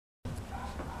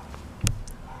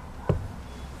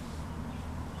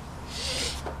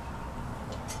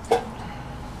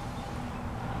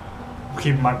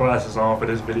keeping my glasses on for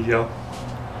this video.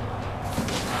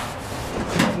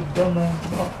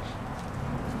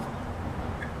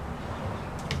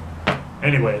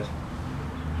 Anyways,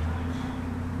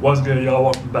 what's good, y'all?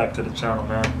 Welcome back to the channel,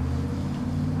 man.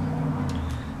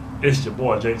 It's your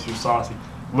boy J2 Saucy.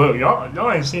 Look,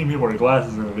 y'all ain't seen me wear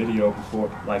glasses in a video before,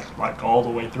 like all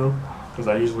the way through, because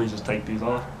I usually just take these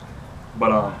off.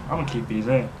 But I'm gonna keep these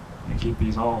in and keep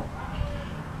these on.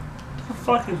 What the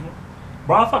fuck is,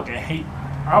 bro? I fucking hate.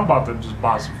 I'm about to just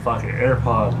buy some fucking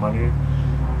AirPods, my nigga,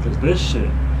 because this shit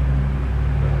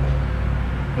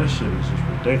is just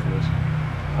ridiculous.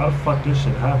 How the fuck this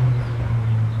shit happen?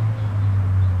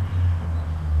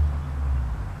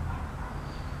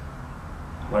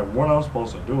 Like, what am I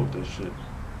supposed to do with this shit?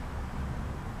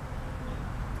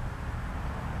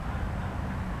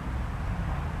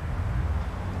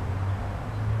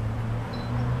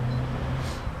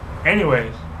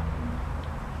 Anyways.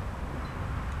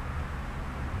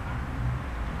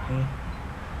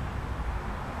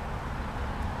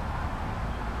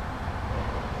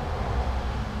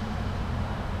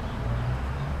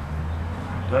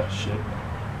 That shit.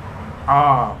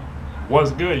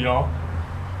 What's good, y'all?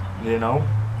 You know,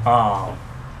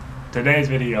 today's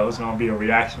video is gonna be a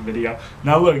reaction video.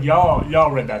 Now look, y'all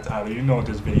read that title. You know what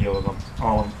this video is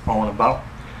on about.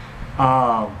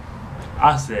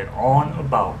 I said on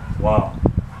about. Wow.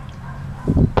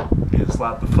 I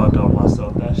slapped the fuck out of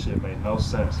myself. That shit made no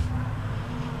sense.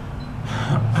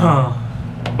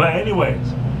 But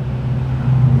anyways,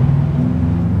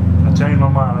 I changed my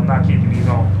mind. I'm not keeping these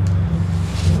on.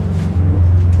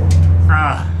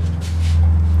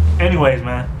 Anyways,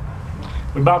 man,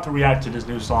 we're about to react to this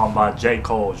new song by J.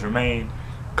 Cole, Jermaine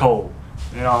Cole.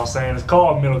 You know what I'm saying? It's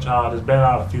called Middle Child. It's been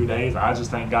out a few days. I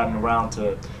just ain't gotten around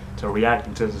to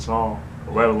reacting to the song,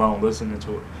 let alone listening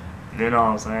to it. You know what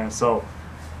I'm saying? So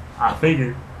I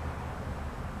figured,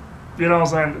 you know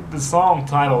what I'm saying, the song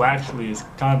title actually is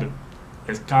kind of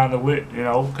lit, you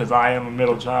know, because I am a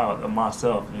middle child of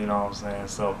myself, you know what I'm saying?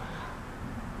 So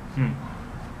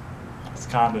it's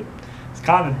kind of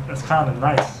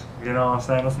nice, you know what I'm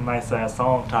saying? That's a nice ass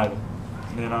song title,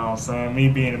 you know what I'm saying? Me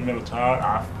being a middle child,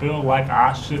 I feel like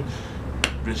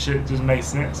this shit just makes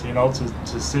sense, you know,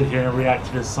 to sit here and react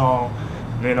to this song,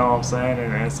 you know what I'm saying,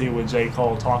 and see what J.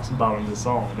 Cole talks about in this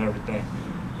song and everything,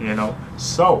 you know?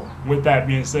 So, with that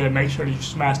being said, make sure that you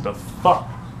smash the fuck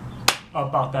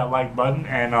about that like button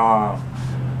and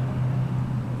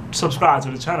subscribe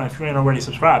to the channel if you ain't already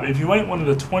subscribed. If you ain't one of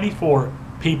the 24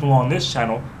 people on this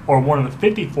channel or one of the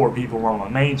 54 people on my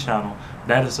main channel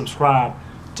that is subscribed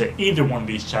to either one of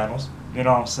these channels, you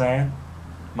know what I'm saying?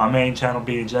 My main channel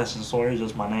being Jesten, Sawyer,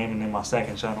 just my name, and then my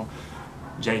second channel,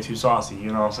 J2 Saucy, you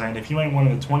know what I'm saying? If you ain't one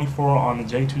of the 24 on the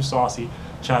J2 Saucy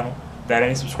channel that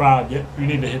ain't subscribed yet, you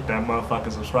need to hit that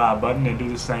motherfucking subscribe button and do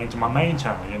the same to my main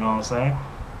channel, you know what I'm saying?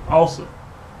 Also,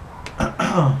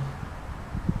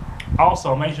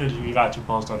 make sure that you got your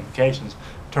post notifications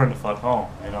turn the fuck on,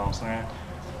 you know what I'm saying?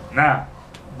 Now,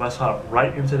 let's hop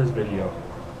right into this video.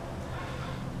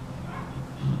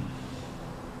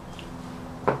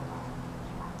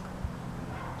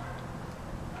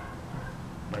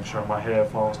 Make sure my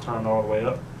headphones turn all the way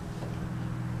up.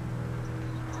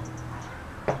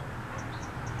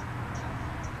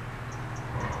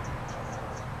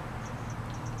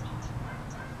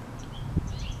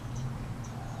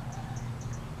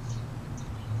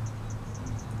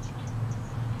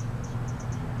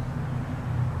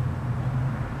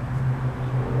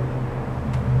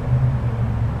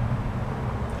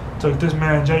 Took this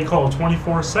man J. Cole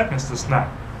 24 seconds to snap.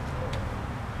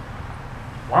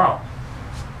 Wow.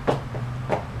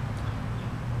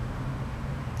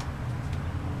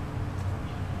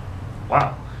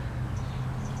 Wow.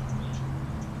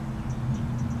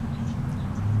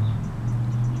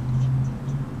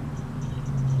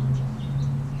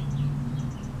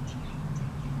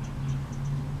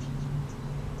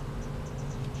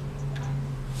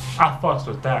 I fucks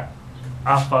with that.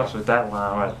 I fucks with that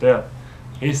line right there.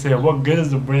 He said, "What good is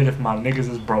the bread if my niggas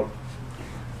is broke?"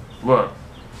 Look,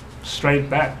 straight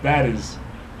that is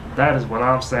what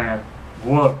I'm saying.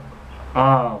 Look,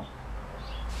 cause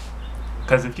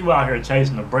if you out here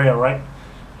chasing the bread, right?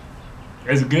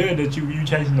 It's good that you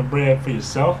chasing the bread for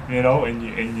yourself, you know, and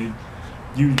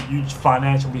you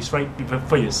financially straight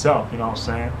for yourself, you know what I'm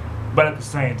saying? But at the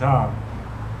same time,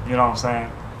 you know what I'm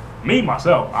saying? Me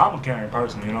myself, I'm a caring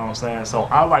person, you know what I'm saying? So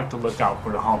I like to look out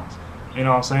for the homies. You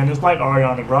know what I'm saying? It's like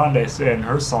Ariana Grande said in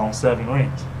her song 7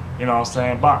 Rings. You know what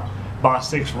I'm saying? Buy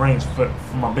 6 rings for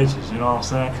my bitches, you know what I'm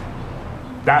saying?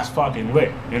 That's fucking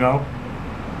lit, you know?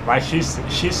 Like she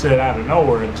said out of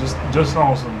nowhere, just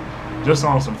on some just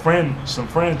on some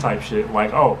friend type shit.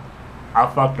 Like, oh, I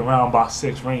fucked around, bought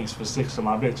 6 rings for 6 of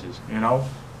my bitches. You know,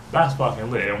 that's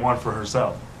fucking lit, and one for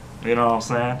herself. You know what I'm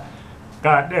saying?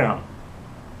 Goddamn.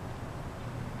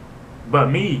 But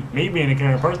me being a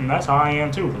caring person, that's how I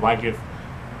am too. Like if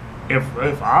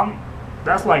I'm,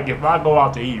 that's like if I go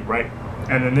out to eat, right?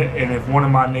 And if one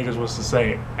of my niggas was to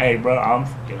say, hey, bro, I'm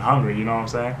fucking hungry, you know what I'm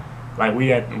saying? Like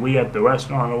we at the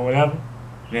restaurant or whatever,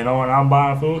 you know, and I'm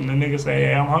buying food, and the nigga say,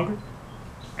 hey, I'm hungry,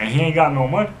 and he ain't got no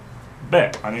money,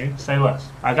 bet, my nigga, say less.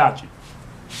 I got you.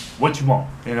 What you want?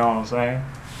 You know what I'm saying?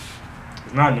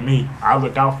 It's nothing to me. I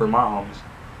look out for my homies.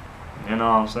 You know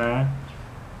what I'm saying?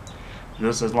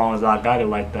 Just as long as I got it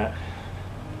like that.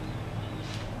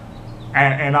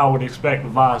 And I would expect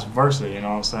vice versa, you know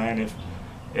what I'm saying?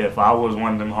 If I was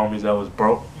one of them homies that was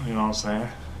broke, you know what I'm saying?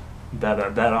 That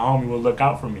a homie would look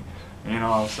out for me. You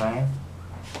know what I'm saying?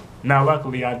 Now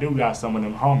luckily I do got some of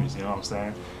them homies, you know what I'm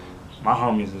saying? My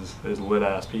homies is lit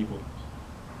ass people.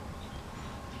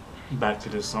 Back to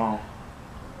this song.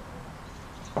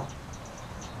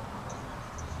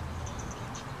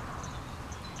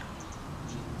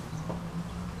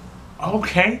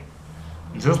 Okay.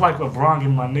 Just like LeBron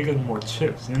giving my niggas more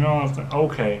chips, you know what I'm saying?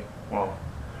 Okay, well.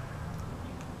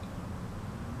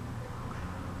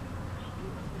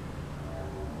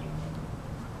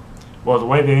 Well, the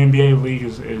way the NBA league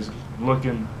is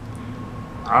looking,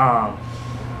 ouch.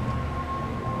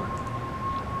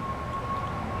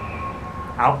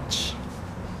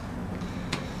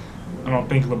 I don't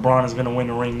think LeBron is going to win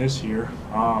the ring this year.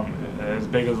 As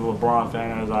big as a LeBron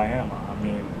fan as I am, I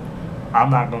mean, I'm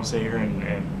not going to sit here and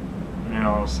you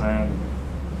know what I'm saying,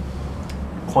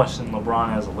 question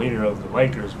LeBron as a leader of the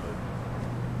Lakers,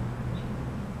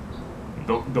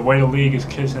 but the way the league is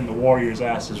kissing the Warriors'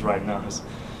 asses right now is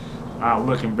not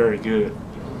looking very good.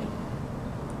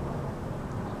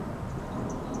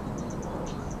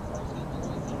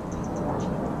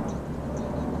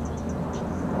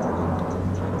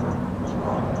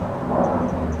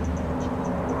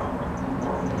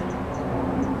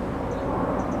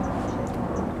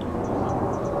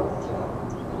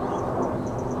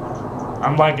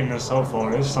 I'm liking this so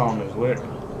far. This song is lit.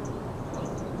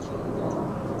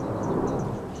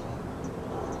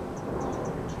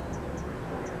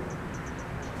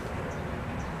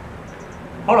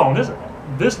 Hold on,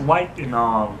 this like and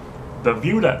the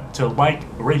view to like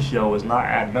ratio is not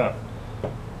adding up.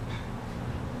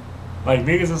 Like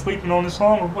niggas are sleeping on this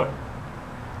song or what?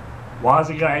 Why has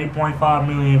it got 8.5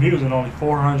 million views and only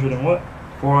 400 and what?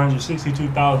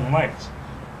 462,000 likes?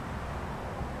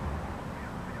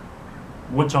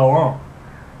 What y'all on?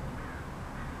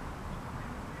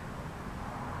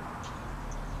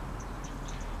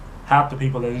 Half the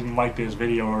people that didn't like this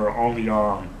video are only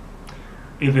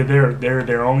either they're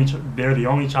the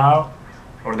only child,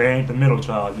 or they ain't the middle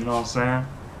child. You know what I'm saying?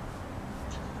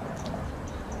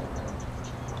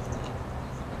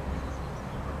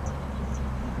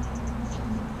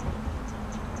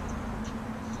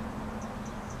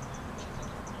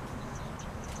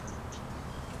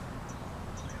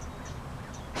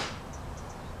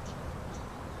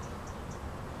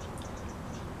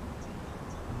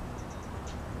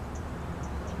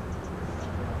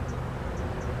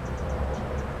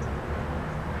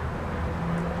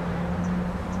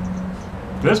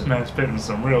 This man's spitting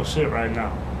some real shit right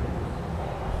now.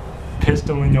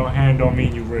 Pistol in your hand don't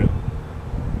mean you real.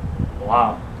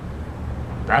 Wow.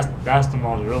 That's the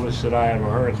most realest shit I ever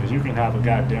heard, because you can have a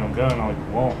goddamn gun all you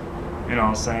want, you know what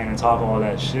I'm saying, and talk all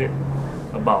that shit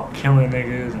about killing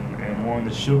niggas and wanting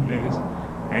to shoot niggas,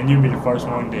 and you be the first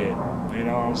one dead. You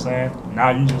know what I'm saying? Now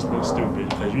you just look stupid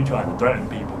because you try to threaten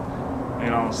people.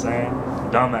 You know what I'm saying?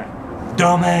 Dumbass.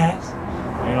 Dumbass.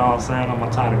 You know what I'm saying? I'm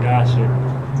a tired of God shit.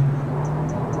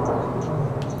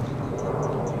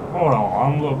 Hold on,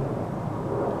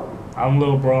 I'm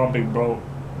little bro, I'm big bro,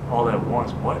 all at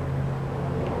once. What?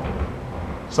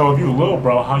 So if you little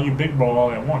bro, how you big bro all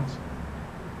at once?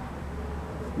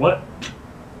 What?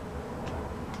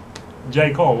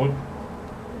 J. Cole, what?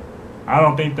 I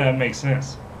don't think that makes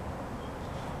sense.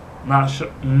 Not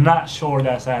sure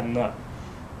that's adding up.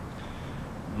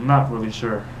 Not really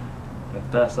sure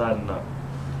if that's adding up.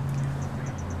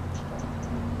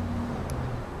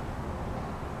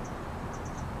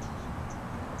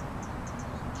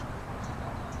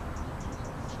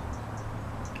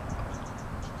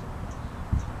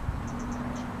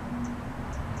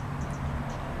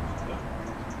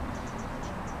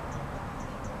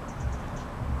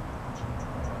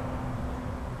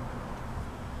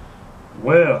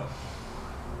 Well,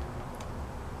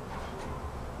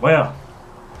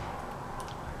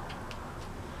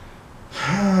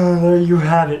 there you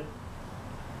have it.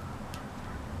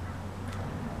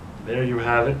 there you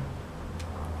have it.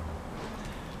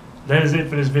 That is it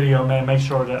for this video, man. Make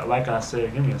sure that, like I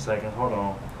said, give me a second, hold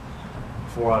on,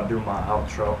 before I do my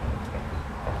outro.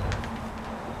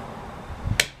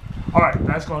 Alright,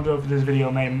 that's gonna do it for this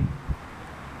video, man.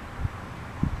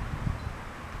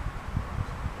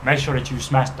 Make sure that you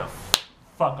smash the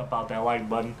fuck up out that like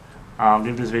button.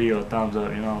 Give this video a thumbs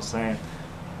up, you know what I'm saying?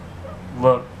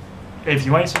 Look, if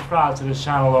you ain't subscribed to this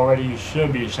channel already, you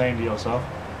should be ashamed of yourself.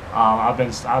 I've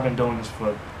been doing this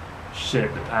for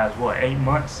shit the past, what, 8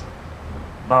 months?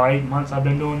 About 8 months I've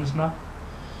been doing this now.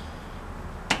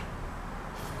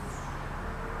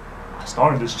 I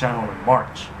started this channel in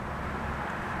March.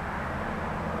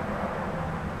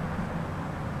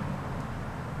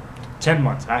 $10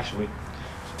 months actually.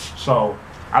 So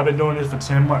I've been doing this for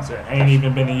 10 months. It ain't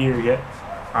even been a year yet.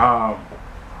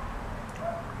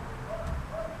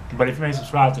 But if you ain't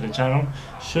subscribed to the channel,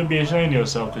 you should be ashamed of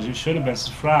yourself, because you should have been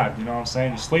subscribed. You know what I'm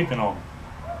saying? You're sleeping on me.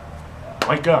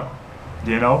 Wake up.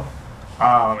 You know?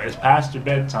 It's past your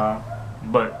bedtime,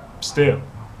 but still,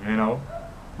 you know,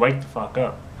 wake the fuck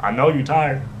up. I know you're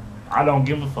tired. I don't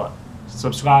give a fuck.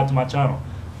 Subscribe to my channel.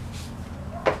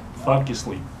 Fuck your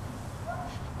sleep.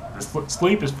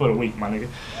 Sleep is for the weak, my nigga.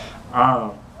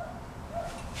 I'm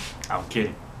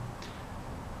kidding.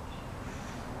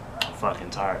 I'm fucking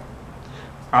tired.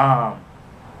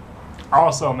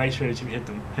 Also, make sure that you hit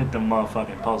them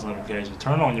motherfucking post notifications.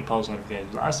 Turn on your post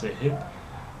notifications. I said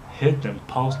hit them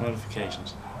post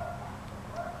notifications.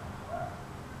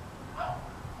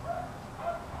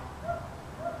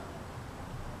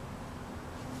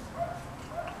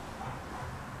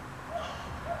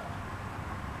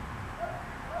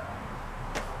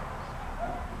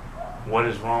 What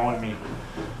is wrong with me?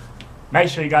 Make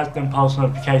sure you got them post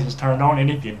notifications turned on, and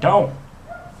if you don't,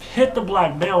 hit the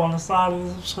black bell on the side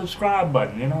of the subscribe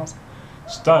button, you know?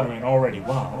 Stuttering already,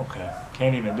 wow, okay.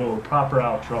 Can't even do a proper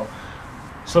outro.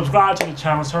 Subscribe to the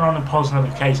channel, turn on the post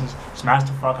notifications, smash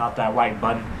the fuck out that like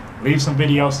button, leave some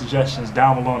video suggestions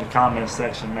down below in the comment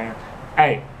section, man.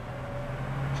 Hey,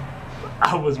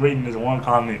 I was reading this one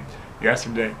comment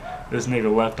yesterday. This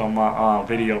nigga left on my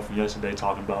video from yesterday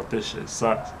talking about this shit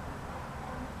sucks.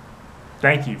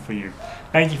 Thank you for your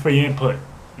input.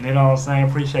 You know what I'm saying?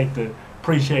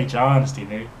 Appreciate your honesty,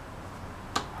 nigga.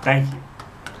 Thank you.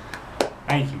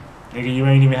 Thank you. Nigga, you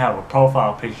ain't even have a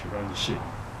profile picture on the shit.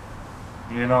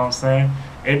 You know what I'm saying?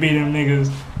 It be them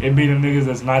niggas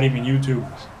that's not even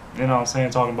YouTubers. You know what I'm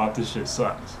saying? Talking about this shit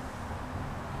sucks.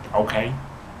 Okay.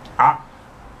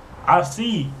 I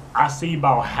see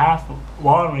about half of,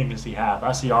 well, I don't even see half.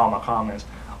 I see all my comments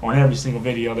on every single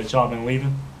video that y'all been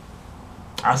leaving.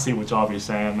 I see what y'all be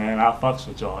saying, man. I fucks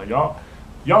with y'all.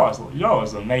 Y'all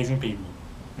is amazing people.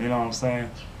 You know what I'm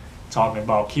saying? Talking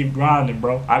about keep grinding,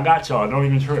 bro. I got y'all. Don't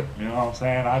even trip. You know what I'm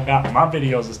saying? I got my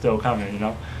videos are still coming. You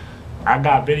know, I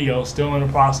got videos still in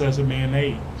the process of being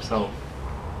made. So,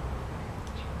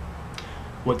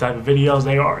 what type of videos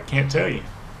they are, I can't tell you.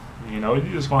 You know,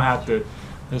 you're just gonna have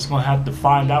to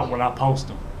find out when I post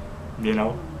them. You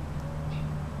know.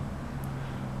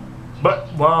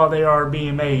 But while they are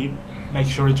being made, make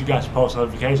sure that you got your post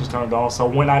notifications turned on, so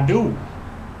when I do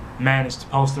manage to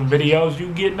post them videos,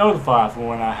 you get notified for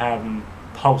when I have them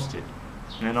posted.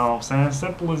 You know what I'm saying?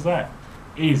 Simple as that.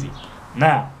 Easy.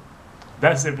 Now,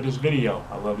 that's it for this video.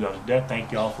 I love y'all to death.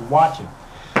 Thank y'all for watching.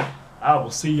 I will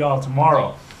see y'all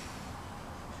tomorrow.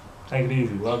 Take it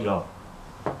easy. Love y'all.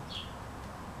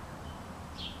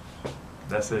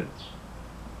 That's it.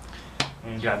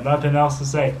 Ain't got nothing else to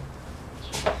say.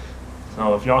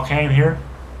 So if y'all came here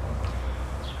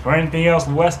for anything else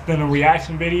less than a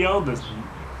reaction video, there's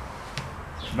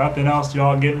nothing else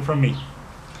y'all getting from me.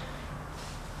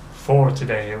 For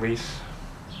today, at least.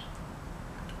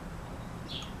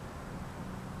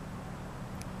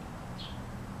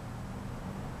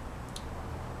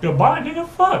 Goodbye, nigga.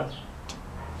 Fuck.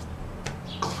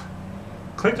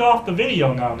 Click off the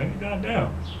video now, nigga.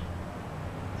 Goddamn.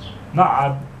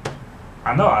 Nah,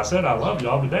 I know I said I love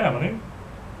y'all, but damn, nigga.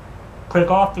 Click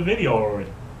off the video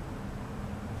already.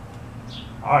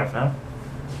 Alright, fam.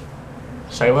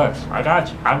 Say less. I got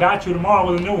you. I got you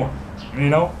tomorrow with a new one. You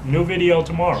know, new video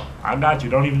tomorrow. I got you.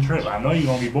 Don't even trip. I know you're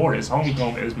gonna be bored. It's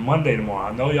Monday tomorrow.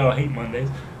 I know y'all hate Mondays,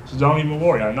 so don't even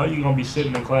worry. I know you're gonna be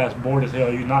sitting in class bored as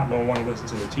hell. You're not gonna want to listen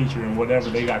to the teacher and whatever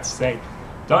they got to say.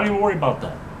 Don't even worry about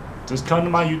that. Just come to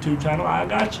my YouTube channel. I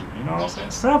got you. You know what I'm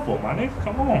saying? Simple, my nigga.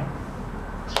 Come on.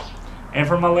 And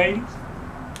for my ladies,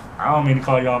 I don't mean to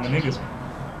call y'all my niggas.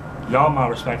 Y'all my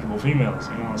respectable females.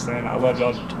 You know what I'm saying? I love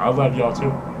y'all. I love y'all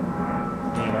too.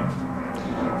 You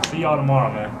know. See y'all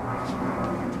tomorrow, man.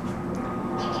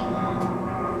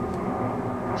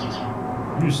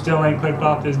 You still ain't clicked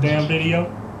off this damn video?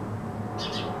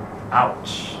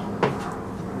 Ouch.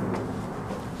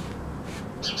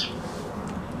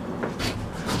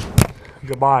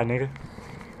 Goodbye, nigga.